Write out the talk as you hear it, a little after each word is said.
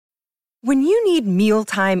When you need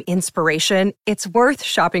mealtime inspiration, it's worth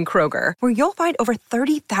shopping Kroger, where you'll find over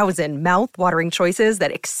 30,000 mouth-watering choices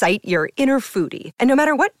that excite your inner foodie. And no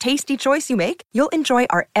matter what tasty choice you make, you'll enjoy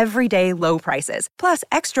our everyday low prices, plus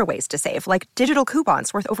extra ways to save, like digital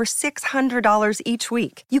coupons worth over $600 each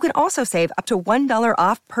week. You can also save up to $1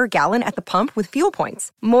 off per gallon at the pump with fuel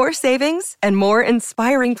points. More savings and more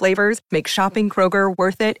inspiring flavors make shopping Kroger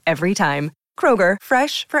worth it every time. Kroger,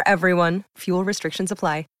 fresh for everyone. Fuel restrictions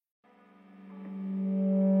apply.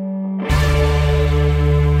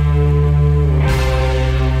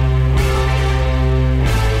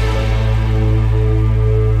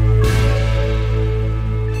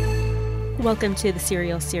 Welcome to the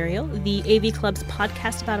Serial, the AV Club's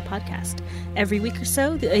podcast about a podcast. Every week or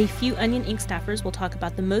so, a few Onion Inc. staffers will talk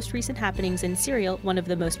about the most recent happenings in Serial, one of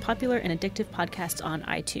the most popular and addictive podcasts on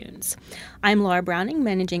iTunes. I'm Laura Browning,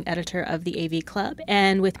 managing editor of the AV Club,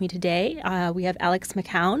 and with me today we have Alex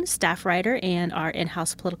McCown, staff writer and our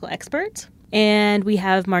in-house political expert. And we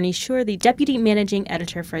have Marnie Schur, the deputy managing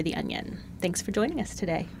editor for The Onion. Thanks for joining us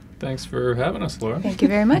today. Thanks for having us, Laura. Thank you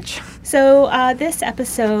very much. So this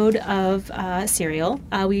episode of Serial,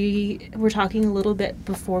 we were talking a little bit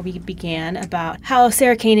before we began about how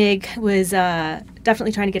Sarah Koenig was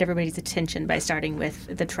definitely trying to get everybody's attention by starting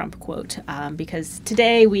with the Trump quote, because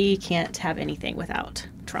today we can't have anything without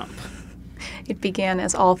Trump. It began,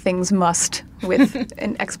 as all things must, with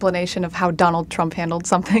an explanation of how Donald Trump handled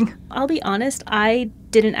something. I'll be honest, I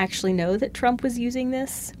didn't actually know that Trump was using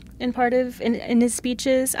this in his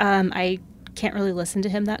speeches. I can't really listen to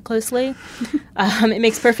him that closely. It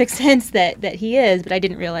makes perfect sense that he is, but I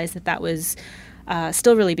didn't realize that was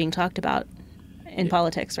still really being talked about in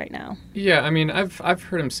politics right now. Yeah, I mean, I've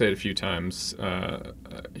heard him say it a few times.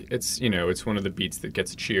 It's one of the beats that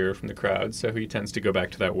gets a cheer from the crowd, so he tends to go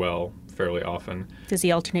back to that well fairly often. Does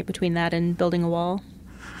he alternate between that and building a wall?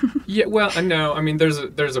 Yeah, well, no. I mean, there's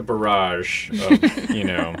a barrage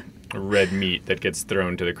of red meat that gets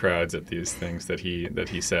thrown to the crowds at these things that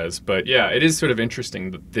he says. But yeah, it is sort of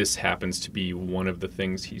interesting that this happens to be one of the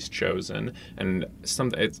things he's chosen, and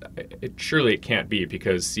surely it can't be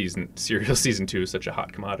because Serial season 2 is such a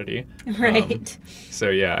hot commodity, right? So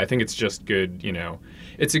yeah, I think it's just good.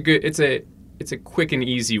 It's a quick and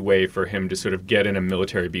easy way for him to sort of get in a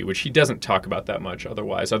military beat, which he doesn't talk about that much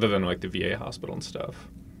otherwise, other than like the VA hospital and stuff.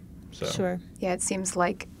 So. Sure. Yeah, it seems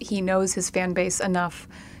like he knows his fan base enough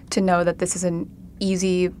to know that this is an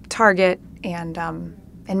easy target, and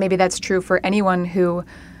maybe that's true for anyone who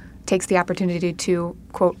takes the opportunity to,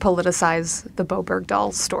 quote, politicize the Bo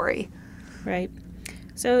Bergdahl story. Right.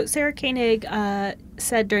 So Sarah Koenig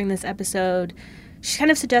said during this episode, she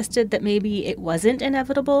kind of suggested that maybe it wasn't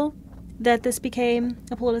inevitable that this became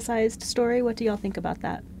a politicized story. What do y'all think about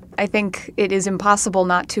that? I think it is impossible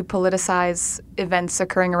not to politicize events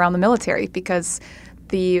occurring around the military, because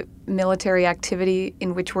the military activity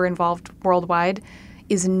in which we're involved worldwide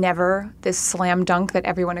is never this slam dunk that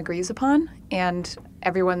everyone agrees upon, and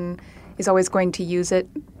everyone is always going to use it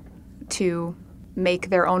to make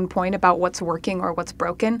their own point about what's working or what's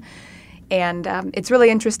broken. And it's really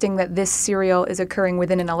interesting that this serial is occurring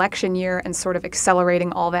within an election year and sort of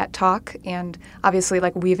accelerating all that talk. And obviously,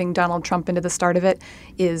 like, weaving Donald Trump into the start of it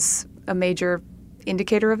is a major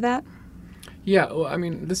indicator of that. Yeah, well, I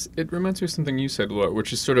mean, it reminds me of something you said, Laura,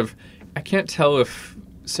 which is sort of, I can't tell if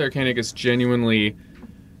Sarah Koenig is genuinely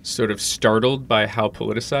sort of startled by how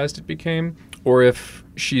politicized it became, or if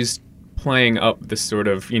she's playing up this sort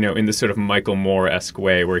of, in this sort of Michael Moore-esque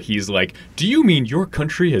way where he's like, do you mean your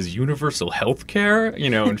country has universal health care?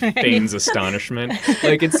 And feigns astonishment.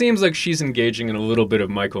 Like, it seems like she's engaging in a little bit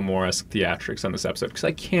of Michael Moore-esque theatrics on this episode, because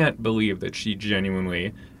I can't believe that she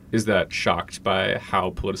genuinely is that shocked by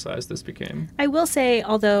how politicized this became. I will say,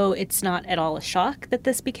 although it's not at all a shock that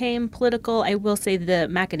this became political, I will say the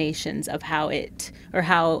machinations of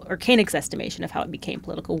or Koenig's estimation of how it became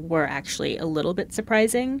political were actually a little bit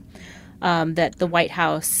surprising. That the White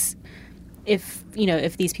House, if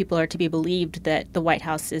these people are to be believed, that the White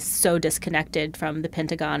House is so disconnected from the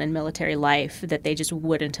Pentagon and military life that they just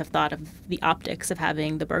wouldn't have thought of the optics of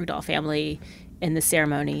having the Bergdahl family in the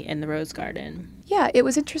ceremony in the Rose Garden. Yeah, it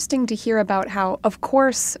was interesting to hear about how, of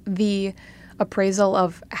course, the appraisal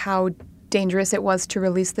of how dangerous it was to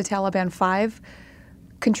release the Taliban 5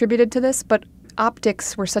 contributed to this, but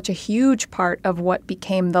optics were such a huge part of what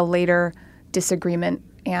became the later disagreement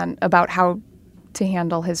and about how to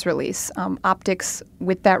handle his release. Optics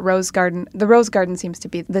with that Rose Garden. The Rose Garden seems to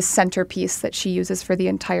be the centerpiece that she uses for the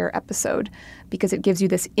entire episode, because it gives you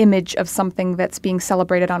this image of something that's being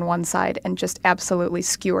celebrated on one side and just absolutely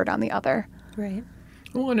skewered on the other. Right.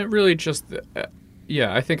 Well, and it really just,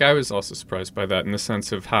 I think I was also surprised by that, in the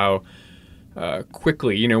sense of how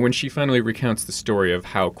quickly, when she finally recounts the story of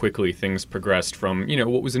how quickly things progressed from,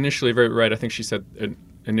 what was initially very right. I think she said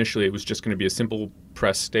initially it was just going to be a simple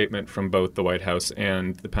press statement from both the White House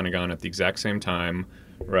and the Pentagon at the exact same time,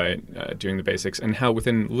 right, doing the basics, and how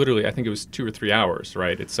within literally, I think it was 2 or 3 hours,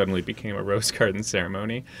 right, it suddenly became a Rose Garden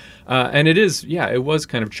ceremony. And it was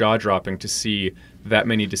kind of jaw-dropping to see that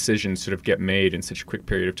many decisions sort of get made in such a quick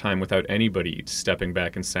period of time without anybody stepping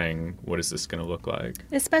back and saying, what is this going to look like?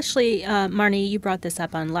 Especially, Marnie, you brought this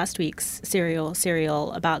up on last week's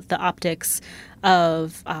Serial about the optics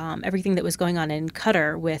of everything that was going on in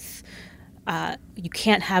Qatar with you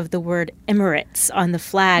can't have the word Emirates on the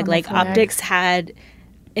flag. Optics had,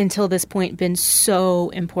 until this point, been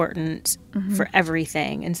so important for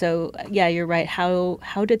everything. And so, yeah, you're right. How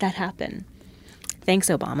did that happen? Thanks,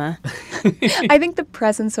 Obama. I think the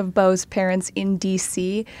presence of Beau's parents in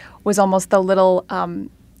D.C. was almost the little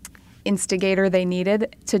instigator they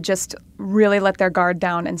needed to just really let their guard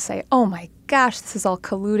down and say, oh my gosh, this is all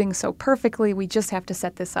colluding so perfectly. We just have to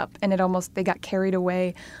set this up. And they got carried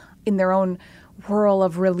away in their own whirl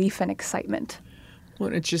of relief and excitement.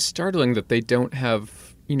 Well, it's just startling that they don't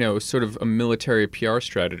have, sort of a military PR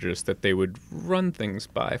strategist that they would run things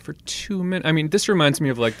by for 2 minutes. I mean, this reminds me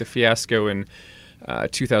of like the fiasco in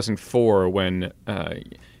 2004 when, the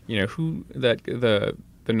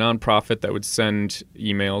nonprofit that would send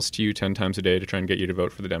emails to you 10 times a day to try and get you to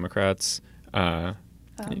vote for the Democrats. MoveOn.org.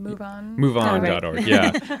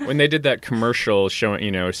 Yeah, when they did that commercial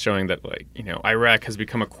showing that Iraq has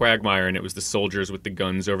become a quagmire, and it was the soldiers with the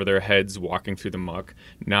guns over their heads walking through the muck,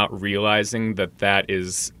 not realizing that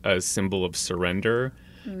is a symbol of surrender.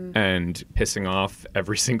 And pissing off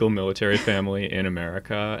every single military family in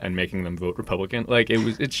America and making them vote Republican.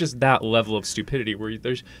 It's just that level of stupidity where you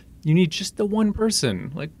need just the one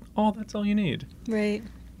person. That's all you need. Right.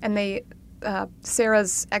 And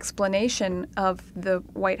Sarah's explanation of the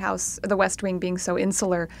White House, the West Wing being so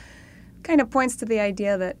insular, kind of points to the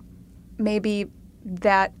idea that maybe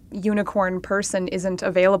that unicorn person isn't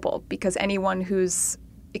available because anyone who's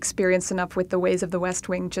experienced enough with the ways of the West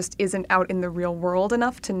Wing just isn't out in the real world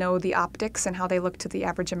enough to know the optics and how they look to the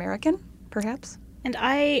average American, perhaps? And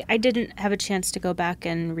I didn't have a chance to go back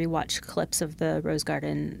and rewatch clips of the Rose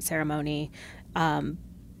Garden ceremony,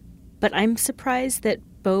 but I'm surprised that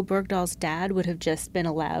Beau Bergdahl's dad would have just been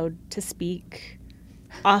allowed to speak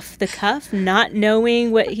off the cuff, not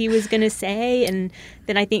knowing what he was going to say. And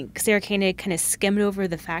then I think Sarah Koenig kind of skimmed over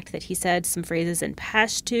the fact that he said some phrases in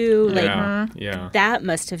Pashto. That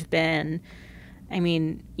must have been,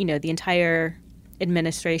 the entire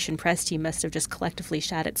administration press team must have just collectively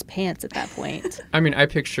shat its pants at that point. I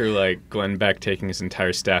picture Glenn Beck taking his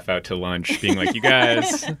entire staff out to lunch, being like, "You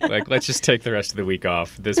guys, let's just take the rest of the week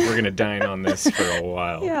off. We're going to dine on this for a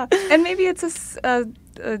while." Yeah, and maybe it's a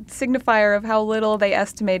signifier of how little they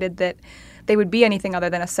estimated that they would be anything other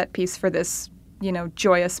than a set piece for this,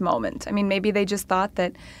 joyous moment. Maybe they just thought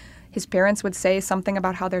that his parents would say something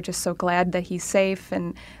about how they're just so glad that he's safe,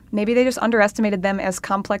 and maybe they just underestimated them as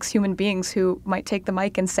complex human beings who might take the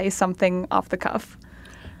mic and say something off the cuff.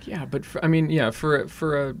 Yeah, but for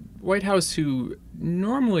a White House who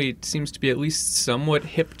normally seems to be at least somewhat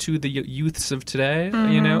hip to the youths of today,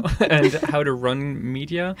 and how to run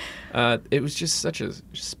media, it was just such a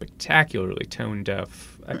spectacularly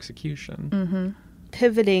tone-deaf execution. Mm-hmm.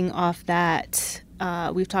 Pivoting off that,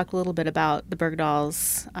 we've talked a little bit about the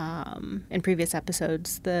Bergdahls in previous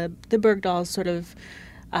episodes. The Bergdahls sort of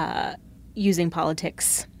using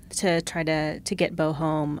politics to try to get Beau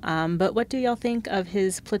home. But what do y'all think of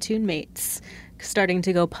his platoon mates starting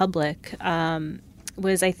to go public? I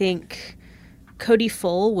think Cody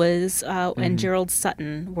Full and Gerald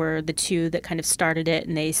Sutton were the two that kind of started it,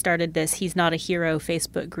 and they started this He's Not a Hero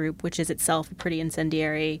Facebook group, which is itself a pretty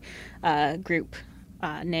incendiary group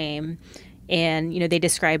name. And, they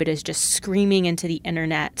describe it as just screaming into the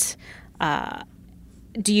internet.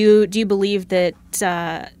 Do you believe that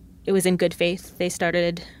it was in good faith they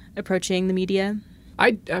started approaching the media?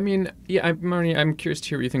 Marnie, I'm curious to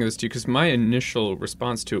hear what you think of this too, because my initial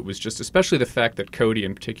response to it was just, especially the fact that Cody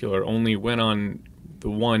in particular only went on the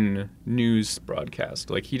one news broadcast.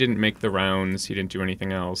 He didn't make the rounds, he didn't do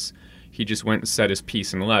anything else. He just went and said his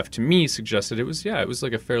piece and left. To me, suggested it was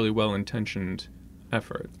a fairly well-intentioned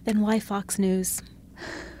effort. Then why Fox News?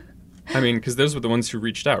 Because those were the ones who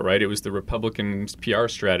reached out, right? It was the Republican PR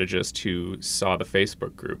strategist who saw the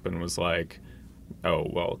Facebook group and was like, oh,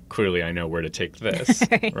 well, clearly I know where to take this,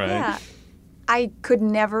 right? Yeah. I could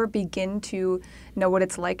never begin to know what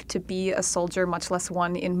it's like to be a soldier, much less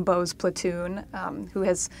one in Beau's platoon, who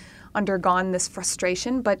has undergone this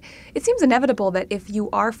frustration. But it seems inevitable that if you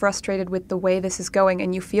are frustrated with the way this is going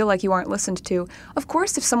and you feel like you aren't listened to, of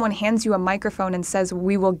course, if someone hands you a microphone and says,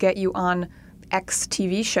 we will get you on X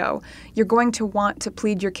TV show, you're going to want to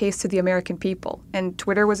plead your case to the American people. And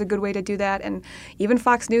Twitter was a good way to do that. And even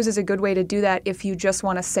Fox News is a good way to do that if you just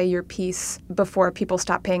want to say your piece before people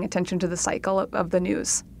stop paying attention to the cycle of the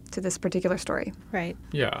news to this particular story. Right.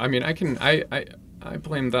 Yeah, I mean, I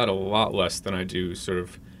blame that a lot less than I do sort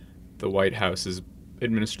of the White House's the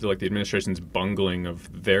administration's bungling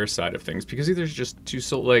of their side of things, because either it's just too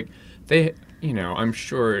they, I'm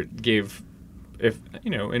sure it gave, if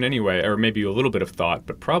in any way, or maybe a little bit of thought,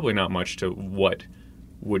 but probably not much to what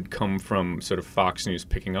would come from sort of Fox News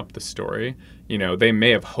picking up the story. They may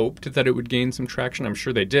have hoped that it would gain some traction. I'm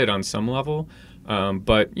sure they did on some level.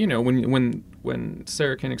 But when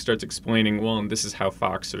Sarah Koenig starts explaining, well, and this is how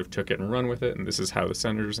Fox sort of took it and run with it, and this is how the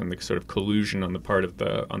senators and the sort of collusion on the part of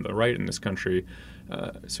on the right in this country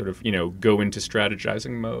go into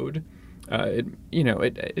strategizing mode.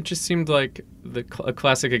 It just seemed like a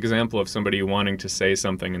classic example of somebody wanting to say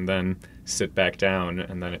something and then sit back down,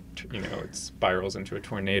 and then it spirals into a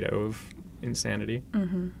tornado of insanity.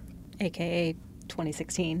 Mm-hmm. AKA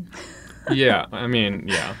 2016. Yeah, I mean,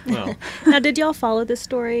 yeah. Well, now, did y'all follow this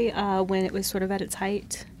story when it was sort of at its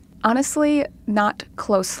height? Honestly, not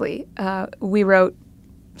closely. We wrote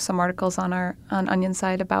some articles on Onion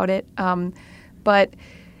side about it, but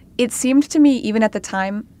it seemed to me, even at the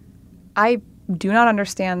time, I do not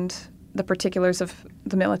understand the particulars of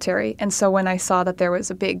the military. And so when I saw that there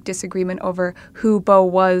was a big disagreement over who Bo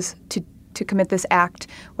was to commit this act,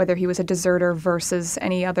 whether he was a deserter versus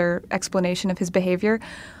any other explanation of his behavior,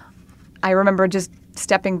 I remember just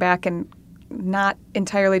stepping back and not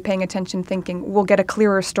entirely paying attention, thinking, we'll get a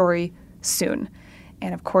clearer story soon.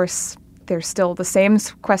 And of course, there's still the same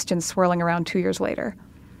questions swirling around 2 years later.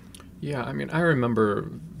 Yeah, I mean, I remember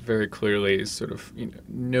very clearly sort of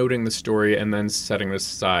noting the story and then setting this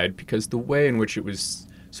aside, because the way in which it was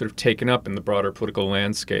sort of taken up in the broader political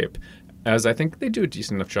landscape, as I think they do a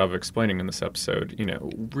decent enough job of explaining in this episode,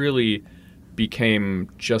 really became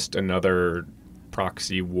just another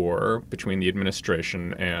proxy war between the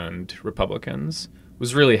administration and Republicans,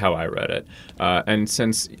 was really how I read it. And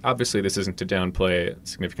since obviously this isn't to downplay the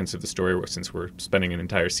significance of the story, since we're spending an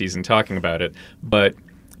entire season talking about it, but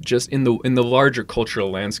just in the larger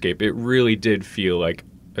cultural landscape, it really did feel like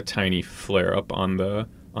a tiny flare up on the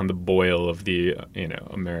boil of the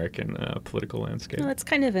American political landscape. Well, it's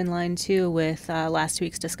kind of in line too with last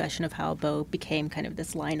week's discussion of how Bo became kind of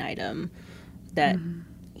this line item that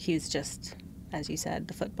he's just, as you said,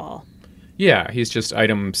 the football. Yeah, he's just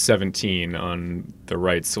item 17 on the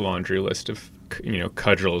right's laundry list of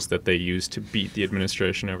cudgels that they use to beat the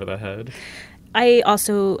administration over the head. I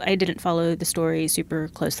didn't follow the story super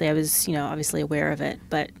closely. I was, obviously aware of it,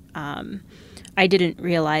 but I didn't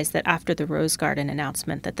realize that after the Rose Garden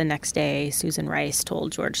announcement that the next day Susan Rice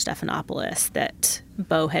told George Stephanopoulos that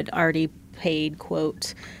Bo had already paid,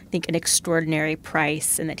 quote, I think an extraordinary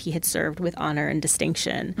price, and that he had served with honor and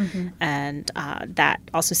distinction. Mm-hmm. And that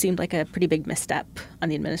also seemed like a pretty big misstep on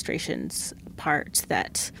the administration's part,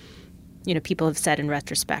 that people have said in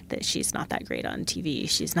retrospect that she's not that great on TV.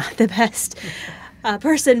 She's not the best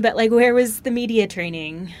person, but where was the media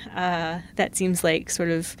training? That seems like sort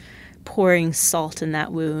of pouring salt in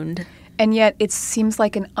that wound. And yet it seems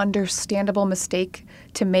like an understandable mistake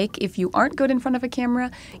to make. If you aren't good in front of a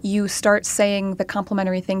camera, you start saying the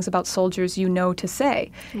complimentary things about soldiers to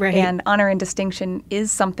say. Right. And honor and distinction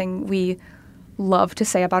is something we love to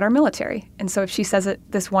say about our military. And so if she says it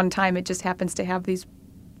this one time, it just happens to have these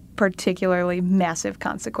particularly massive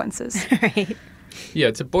consequences. Right. Yeah,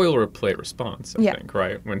 it's a boilerplate response, I think,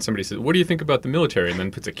 right? When somebody says, "What do you think about the military?" and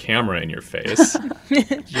then puts a camera in your face,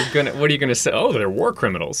 what are you gonna say? Oh, they're war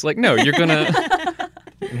criminals. No, you're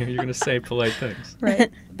gonna say polite things.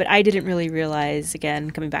 Right. But I didn't really realize,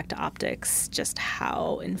 again, coming back to optics, just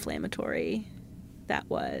how inflammatory that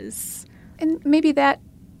was. And maybe that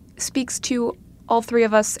speaks to all three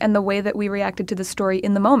of us and the way that we reacted to the story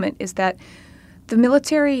in the moment, is that the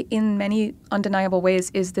military, in many undeniable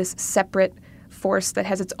ways, is this separate force that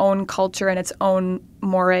has its own culture and its own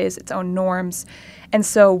mores, its own norms. And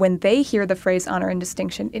so when they hear the phrase honor and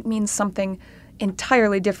distinction, it means something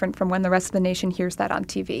entirely different from when the rest of the nation hears that on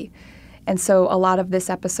TV. And so a lot of this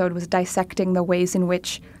episode was dissecting the ways in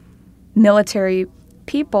which military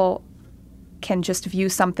people can just view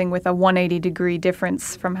something with a 180-degree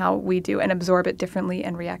difference from how we do, and absorb it differently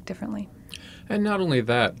and react differently. And not only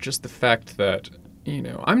that, just the fact that,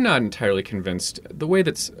 I'm not entirely convinced. The way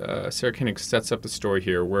that Sarah Koenig sets up the story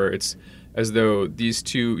here, where it's as though these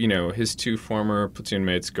two, his two former platoon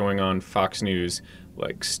mates going on Fox News,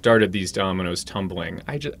 like, started these dominoes tumbling.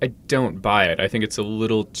 I don't buy it. I think it's a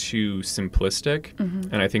little too simplistic,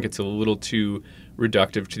 and I think it's a little too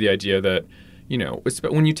reductive to the idea that,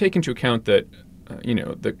 when you take into account that,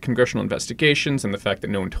 the congressional investigations and the fact that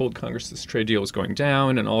no one told Congress this trade deal was going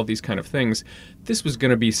down and all of these kind of things, this was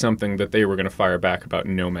going to be something that they were going to fire back about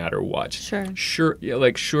no matter what. Sure,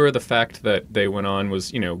 the fact that they went on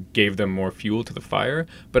was, gave them more fuel to the fire.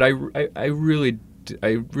 But I really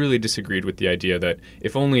disagreed with the idea that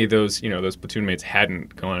if only those platoon mates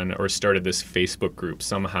hadn't gone or started this Facebook group,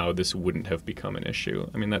 somehow this wouldn't have become an issue.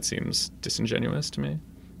 I mean, that seems disingenuous to me.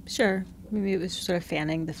 Sure. Maybe it was sort of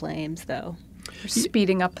fanning the flames, though. Or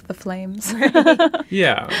speeding up the flames.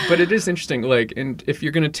 Yeah, but it is interesting. Like, and if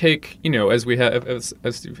you're going to take, as we have, as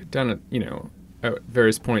you've done it, at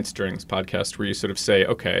various points during this podcast, where you sort of say,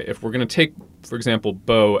 okay, if we're going to take, for example,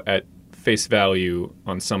 Beau at face value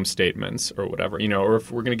on some statements or whatever, or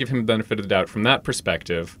if we're going to give him the benefit of the doubt from that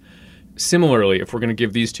perspective. Similarly, if we're going to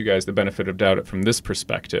give these two guys the benefit of doubt from this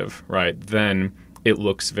perspective, right, then it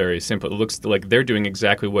looks very simple. It looks like they're doing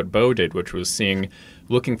exactly what Beau did, which was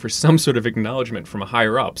looking for some sort of acknowledgement from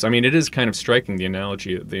higher ups. I mean, it is kind of striking, the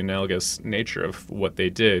analogous nature of what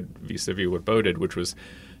they did vis-a-vis what Beau did, which was,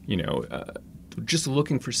 just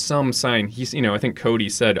looking for some sign. I think Cody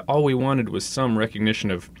said all we wanted was some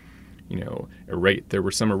recognition of, there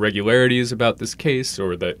were some irregularities about this case,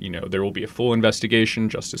 or that, there will be a full investigation,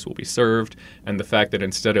 justice will be served, and the fact that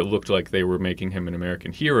instead it looked like they were making him an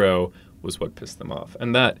American hero was what pissed them off.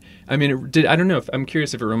 And that, I mean, I don't know, I'm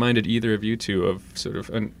curious if it reminded either of you two of sort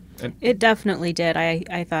of It definitely did.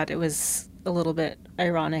 I thought it was a little bit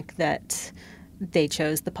ironic that they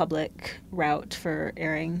chose the public route for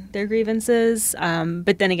airing their grievances.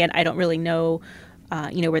 But then again, I don't really know,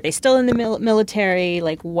 were they still in the military?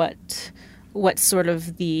 Like, what's sort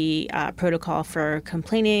of the protocol for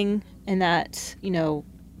complaining in that,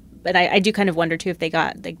 But I do kind of wonder, too, if they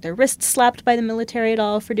got their wrists slapped by the military at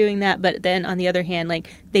all for doing that. But then, on the other hand,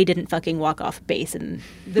 they didn't fucking walk off base in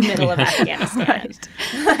the middle of Afghanistan.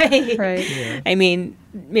 Right. Yeah. I mean,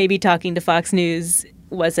 maybe talking to Fox News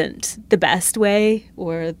wasn't the best way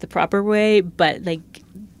or the proper way, but,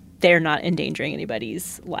 they're not endangering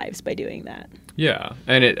anybody's lives by doing that. Yeah,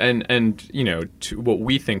 and to what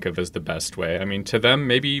we think of as the best way. I mean, to them,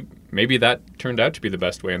 maybe that turned out to be the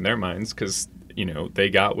best way in their minds, because they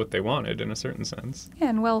got what they wanted in a certain sense. Yeah,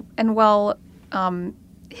 and while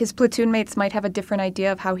his platoon mates might have a different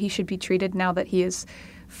idea of how he should be treated now that he is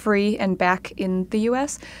free and back in the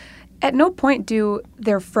U.S., at no point do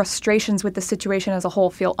their frustrations with the situation as a whole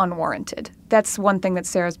feel unwarranted. That's one thing that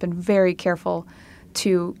Sarah's been very careful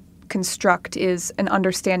to construct, is an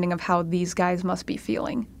understanding of how these guys must be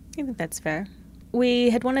feeling. I think that's fair. We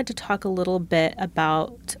had wanted to talk a little bit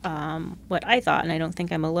about what I thought, and I don't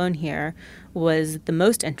think I'm alone here, was the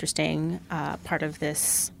most interesting part of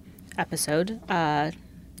this episode,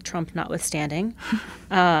 Trump notwithstanding,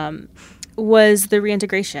 was the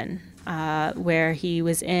reintegration, where he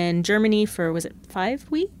was in Germany for, was it 5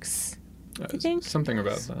 weeks? I think something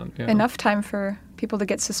about that. Yeah. Enough time for people to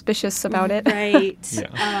get suspicious about it. Right.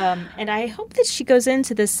 Yeah. And I hope that she goes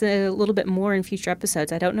into this a little bit more in future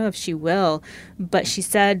episodes. I don't know if she will, but she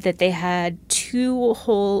said that they had 2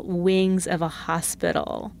 whole wings of a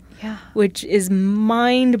hospital. Yeah. Which is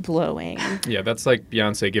mind-blowing. Yeah, that's like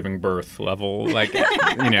Beyonce giving birth level,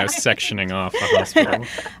 sectioning off a hospital.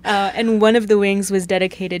 And one of the wings was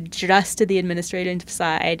dedicated just to the administrative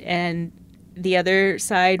side, and the other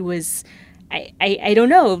side was, I don't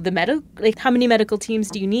know, how many medical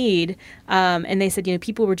teams do you need? And they said,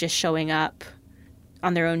 people were just showing up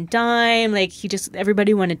on their own dime.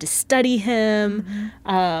 Everybody wanted to study him.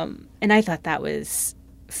 Mm-hmm. And I thought that was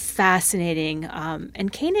fascinating.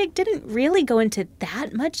 And Koenig didn't really go into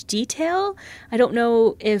that much detail. I don't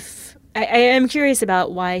know if... I am curious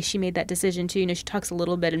about why she made that decision, too. She talks a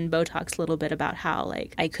little bit, and Beau talks a little bit about how,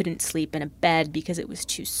 I couldn't sleep in a bed because it was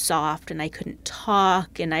too soft, and I couldn't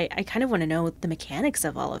talk, and I kind of want to know the mechanics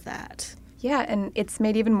of all of that. Yeah, and it's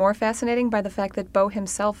made even more fascinating by the fact that Beau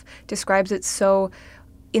himself describes it so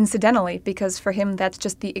incidentally, because for him that's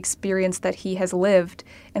just the experience that he has lived,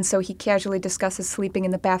 and so he casually discusses sleeping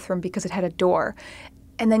in the bathroom because it had a door.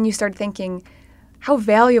 And then you start thinking, how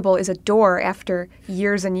valuable is a door after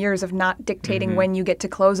years and years of not dictating when you get to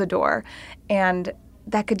close a door? And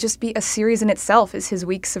that could just be a series in itself, is his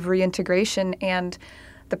weeks of reintegration and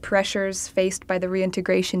the pressures faced by the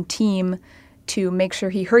reintegration team to make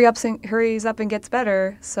sure he hurries up and gets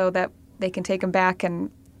better so that they can take him back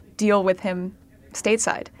and deal with him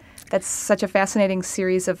stateside. That's such a fascinating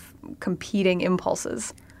series of competing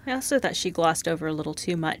impulses. I also thought she glossed over a little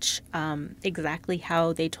too much exactly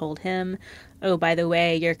how they told him, oh, by the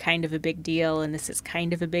way, you're kind of a big deal and this is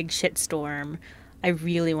kind of a big shitstorm. I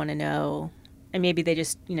really want to know. And maybe they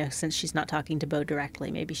just, since she's not talking to Beau directly,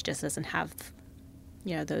 maybe she just doesn't have,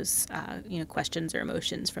 those, questions or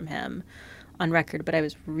emotions from him on record. But I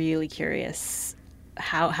was really curious.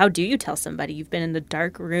 How do you tell somebody you've been in the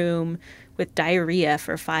dark room with diarrhea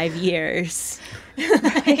for 5 years?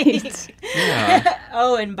 Right. Yeah.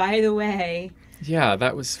 Oh, and by the way, Yeah,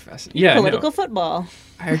 that was fascinating. Yeah, political football.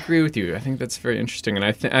 I agree with you. I think that's very interesting.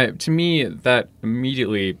 And to me, that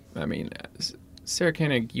immediately, Sarah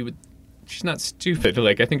Koenig, she's not stupid.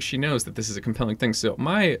 I think she knows that this is a compelling thing. So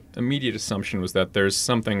my immediate assumption was that there's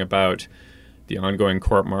something about the ongoing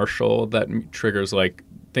court-martial that triggers,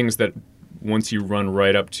 things that once you run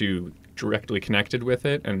right up to directly connected with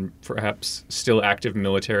it and perhaps still active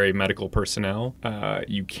military medical personnel,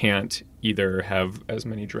 you can't either have as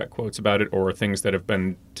many direct quotes about it or things that have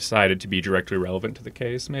been decided to be directly relevant to the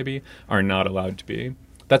case maybe are not allowed to be.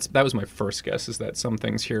 That was my first guess, is that some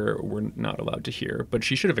things here we're not allowed to hear. But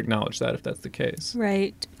she should have acknowledged that if that's the case.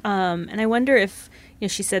 Right. And I wonder if,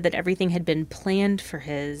 she said that everything had been planned for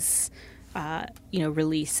his,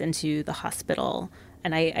 release into the hospital.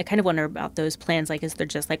 And I kind of wonder about those plans. Is there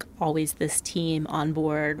just always this team on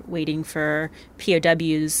board waiting for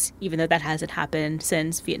POWs, even though that hasn't happened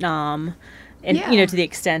since Vietnam? And, to the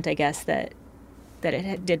extent, I guess, that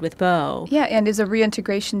it did with Beau. Yeah, and is a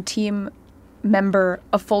reintegration team member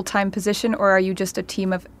a full-time position, or are you just a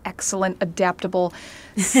team of excellent, adaptable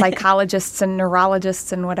psychologists and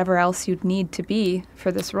neurologists and whatever else you'd need to be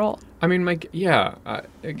for this role? I mean, I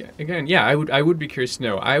would be curious to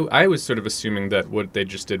know. I was sort of assuming that what they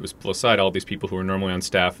just did was pull aside all these people who are normally on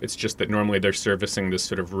staff. It's just that normally they're servicing this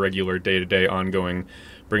sort of regular day-to-day ongoing,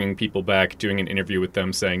 bringing people back, doing an interview with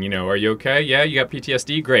them, saying, are you okay? Yeah, you got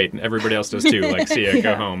PTSD? Great. And everybody else does too. See ya,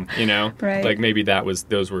 go home, Right. Maybe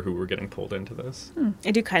those were who were getting pulled into this. I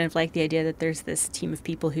do kind of like the idea that there's this team of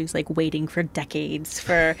people who's waiting for decades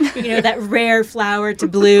for, that rare flower to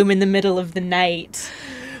bloom in the middle of the night.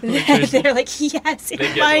 They're yes,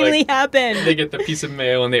 it finally happened. They get the piece of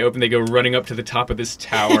mail and they go running up to the top of this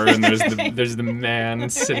tower, and there's the man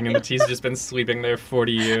sitting in the he's just been sleeping there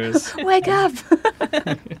 40 years. Wake up!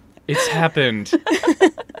 It's happened.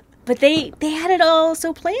 But they had it all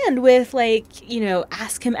so planned with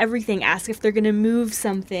ask him everything, ask if they're going to move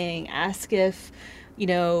something, ask if,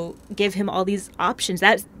 give him all these options.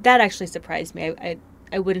 That actually surprised me.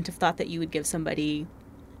 I wouldn't have thought that you would give somebody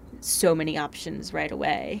so many options right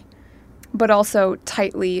away. But also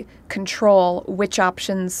tightly control which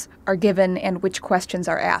options are given and which questions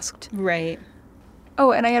are asked. Right.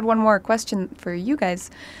 Oh, and I had one more question for you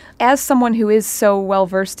guys. As someone who is so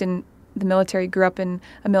well-versed in the military, grew up in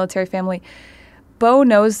a military family, Beau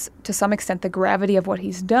knows to some extent the gravity of what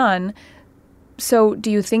he's done. So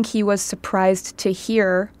do you think he was surprised to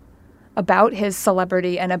hear about his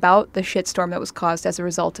celebrity and about the shitstorm that was caused as a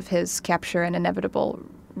result of his capture and inevitable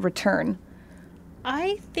return?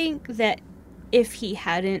 I think that if he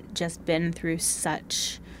hadn't just been through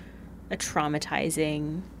such a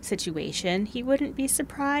traumatizing situation, he wouldn't be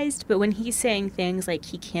surprised. But when he's saying things like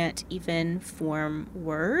he can't even form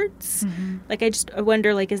words, I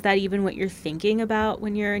wonder, is that even what you're thinking about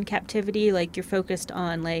when you're in captivity? You're focused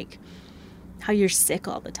on, how you're sick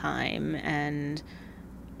all the time. And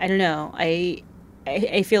I don't know. I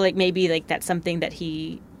feel like maybe, that's something that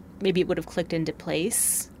maybe it would have clicked into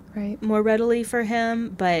place more readily for him,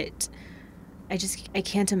 but I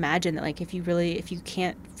can't imagine that if you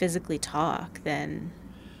can't physically talk, then.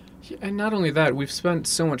 Yeah, and not only that, we've spent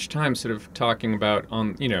so much time sort of talking about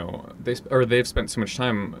they've spent so much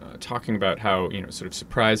time talking about how sort of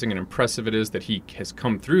surprising and impressive it is that he has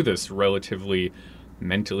come through this relatively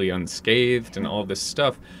mentally unscathed and all this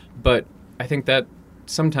stuff, but I think that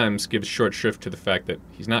sometimes gives short shrift to the fact that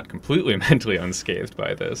he's not completely mentally unscathed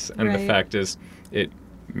by this. And the fact is, it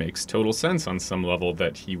makes total sense on some level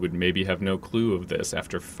that he would maybe have no clue of this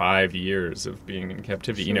after 5 years of being in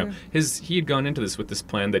captivity. Sure. He had gone into this with this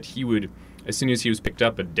plan that he would, as soon as he was picked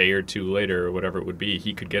up a day or two later or whatever it would be,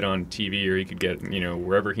 he could get on TV or he could get,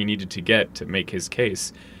 wherever he needed to get to make his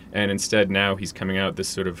case. And instead now he's coming out this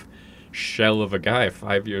sort of shell of a guy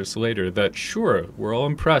 5 years later that, sure, we're all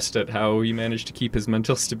impressed at how he managed to keep his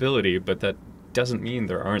mental stability, but that doesn't mean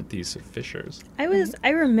there aren't these fissures. I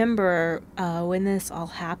remember when this all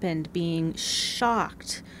happened being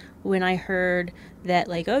shocked when I heard that,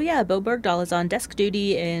 oh yeah, Beau Bergdahl is on desk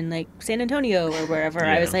duty in San Antonio or wherever.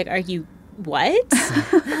 Yeah. I was like, are you what?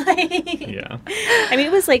 Yeah. I mean,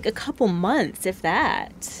 it was a couple months, if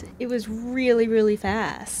that. It was really, really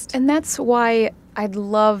fast. And that's why I'd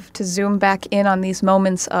love to zoom back in on these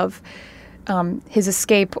moments of his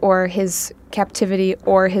escape or his captivity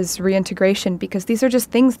or his reintegration, because these are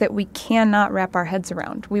just things that we cannot wrap our heads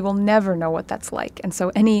around. We will never know what that's like. And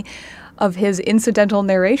so any of his incidental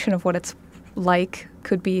narration of what it's like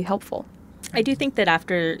could be helpful. I do think that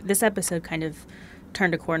after this episode kind of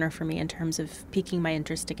turned a corner for me in terms of piquing my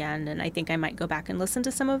interest again, and I think I might go back and listen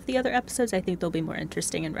to some of the other episodes. I think they'll be more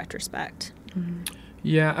interesting in retrospect. Mm-hmm.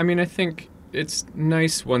 Yeah, I mean, I think it's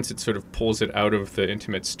nice once it sort of pulls it out of the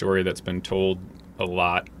intimate story that's been told a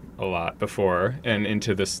lot before and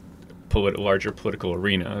into this larger political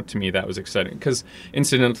arena. To me, that was exciting. Because,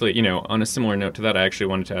 incidentally, on a similar note to that, I actually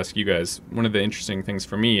wanted to ask you guys, one of the interesting things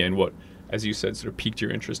for me and what, as you said, sort of piqued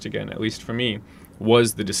your interest again, at least for me,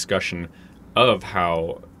 was the discussion of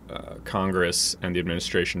how Congress and the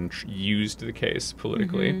administration used the case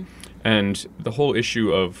politically. Mm-hmm. And the whole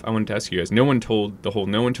issue of, I wanted to ask you guys, no one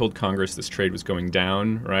told Congress this trade was going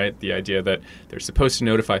down, right? The idea that they're supposed to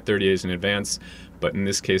notify 30 days in advance, but in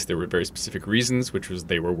this case there were very specific reasons, which was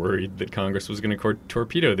they were worried that Congress was going to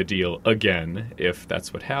torpedo the deal again if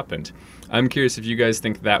that's what happened. I'm curious if you guys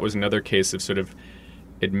think that was another case of sort of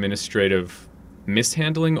administrative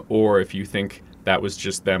mishandling, or if you think that was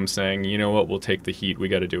just them saying, you know what, we'll take the heat, we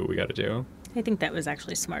got to do what we got to do. I think that was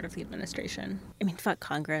actually smart of the administration. I mean, fuck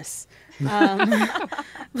Congress. But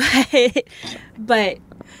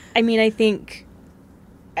I mean, I think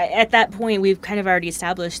at that point we've kind of already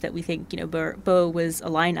established that we think, Bo was a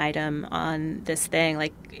line item on this thing.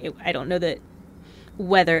 Like, I don't know that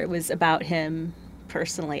whether it was about him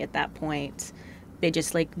personally at that point. They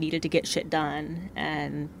just needed to get shit done,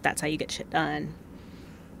 and that's how you get shit done.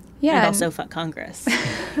 Yeah, and also fuck Congress.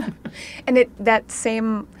 And that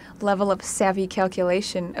same level of savvy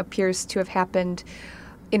calculation appears to have happened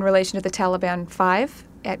in relation to the Taliban 5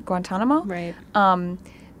 at Guantanamo. Right.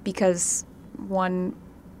 Because one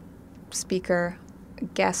speaker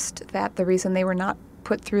guessed that the reason they were not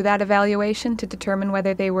put through that evaluation to determine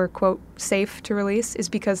whether they were, quote, safe to release is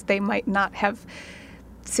because they might not have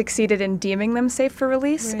succeeded in deeming them safe for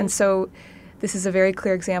release. Right. And so this is a very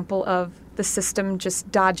clear example of the system just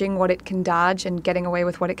dodging what it can dodge and getting away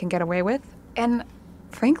with what it can get away with. And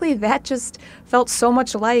frankly, that just felt so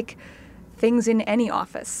much like things in any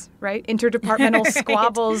office, right? Interdepartmental right.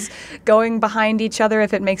 Squabbles, going behind each other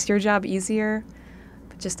if it makes your job easier,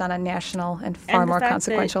 but just on a national and far more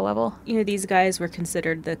consequential level. These guys were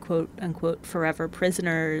considered the quote-unquote forever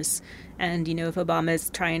prisoners. And, if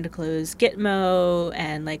Obama's trying to close Gitmo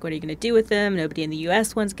and, what are you going to do with them? Nobody in the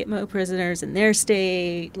U.S. wants Gitmo prisoners in their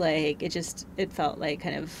state. It felt like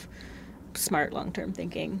kind of smart long-term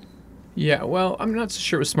thinking. Yeah, well, I'm not so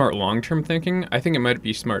sure it was smart long-term thinking. I think it might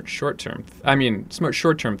be smart short-term. Smart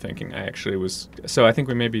short-term thinking, I actually was. So I think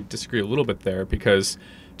we maybe disagree a little bit there because,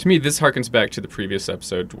 to me, this harkens back to the previous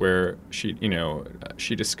episode where she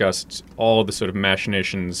discussed all the sort of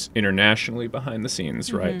machinations internationally behind the scenes,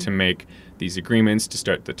 mm-hmm. right, to make these agreements, to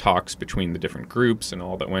start the talks between the different groups and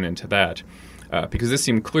all that went into that. Because this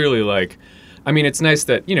seemed clearly like, it's nice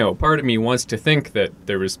that, part of me wants to think that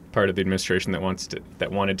there was part of the administration that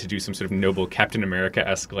wanted to do some sort of noble Captain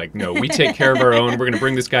America-esque, no, we take care of our own, we're going to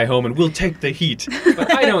bring this guy home and we'll take the heat.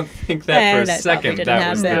 But I don't think that for a second that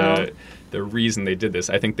was the reason they did this.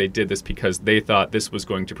 I think they did this because they thought this was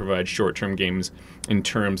going to provide short-term gains in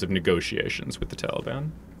terms of negotiations with the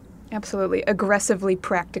Taliban. Absolutely. Aggressively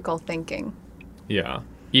practical thinking. Yeah.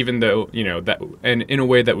 Even though, that, and in a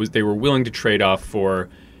way that they were willing to trade off for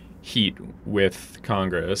heat with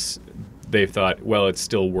Congress, they thought, well, it's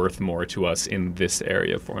still worth more to us in this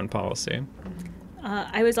area of foreign policy.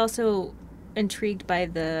 I was also intrigued by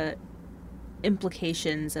the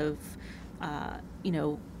implications of,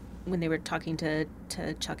 when they were talking to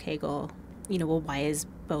Chuck Hagel, why is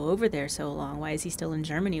Bo over there so long? Why is he still in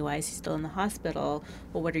Germany? Why is he still in the hospital?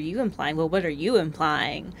 Well, what are you implying? Well, what are you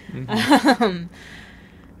implying? Mm-hmm.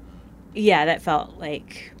 Yeah, that felt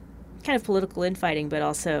like kind of political infighting, but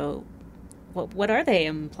also what are they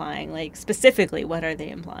implying? Specifically, what are they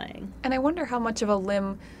implying? And I wonder how much of a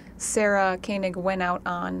limb Sarah Koenig went out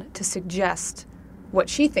on to suggest what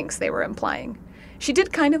she thinks they were implying. She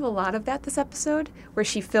did kind of a lot of that this episode, where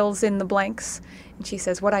she fills in the blanks, and she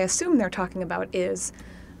says, what I assume they're talking about is,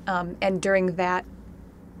 and during that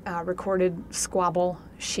recorded squabble,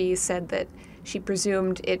 she said that she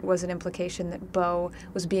presumed it was an implication that Bo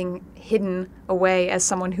was being hidden away as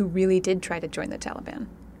someone who really did try to join the Taliban.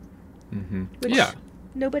 Mm-hmm. Which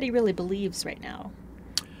nobody really believes right now.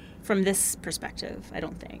 From this perspective, I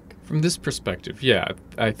don't think. From this perspective, yeah.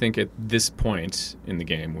 I think at this point in the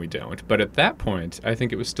game, we don't. But at that point, I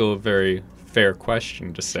think it was still a very fair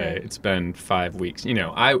question to say it's been 5 weeks.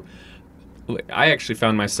 I actually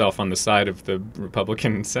found myself on the side of the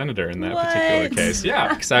Republican senator in that particular case. Yeah,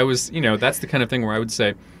 because I was, that's the kind of thing where I would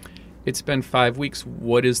say, it's been 5 weeks.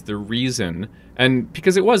 What is the reason? And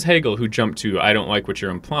because it was Hegel who jumped to, I don't like what you're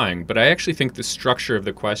implying, but I actually think the structure of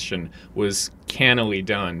the question was cannily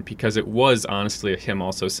done, because it was honestly him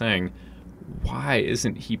also saying, why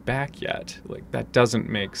isn't he back yet? Like, that doesn't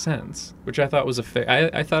make sense, which I thought was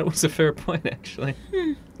I thought it was a fair point, actually.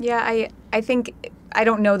 Yeah, I think, I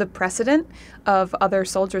don't know the precedent of other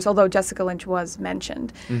soldiers, although Jessica Lynch was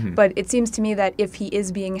mentioned. But it seems to me that if he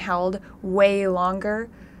is being held way longer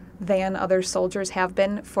than other soldiers have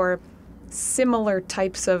been for similar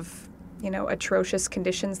types of, atrocious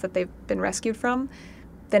conditions that they've been rescued from,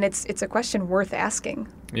 then it's a question worth asking.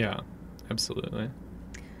 Yeah, absolutely.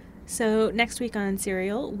 So next week on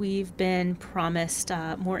Serial, we've been promised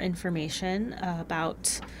more information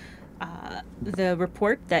about the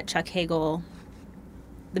report that Chuck Hagel,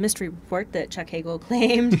 the mystery report that Chuck Hagel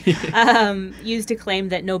claimed, used to claim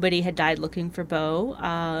that nobody had died looking for Bo,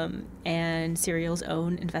 and Serial's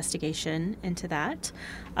own investigation into that.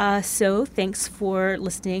 So thanks for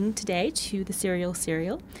listening today to the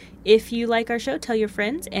Serial. If you like our show, tell your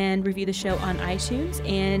friends and review the show on iTunes,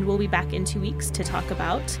 and we'll be back in 2 weeks to talk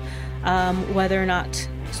about whether or not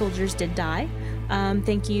soldiers did die.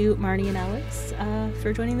 Thank you, Marnie and Alex,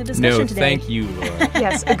 for joining the discussion today. No, thank you, Laura.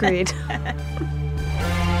 Yes, agreed.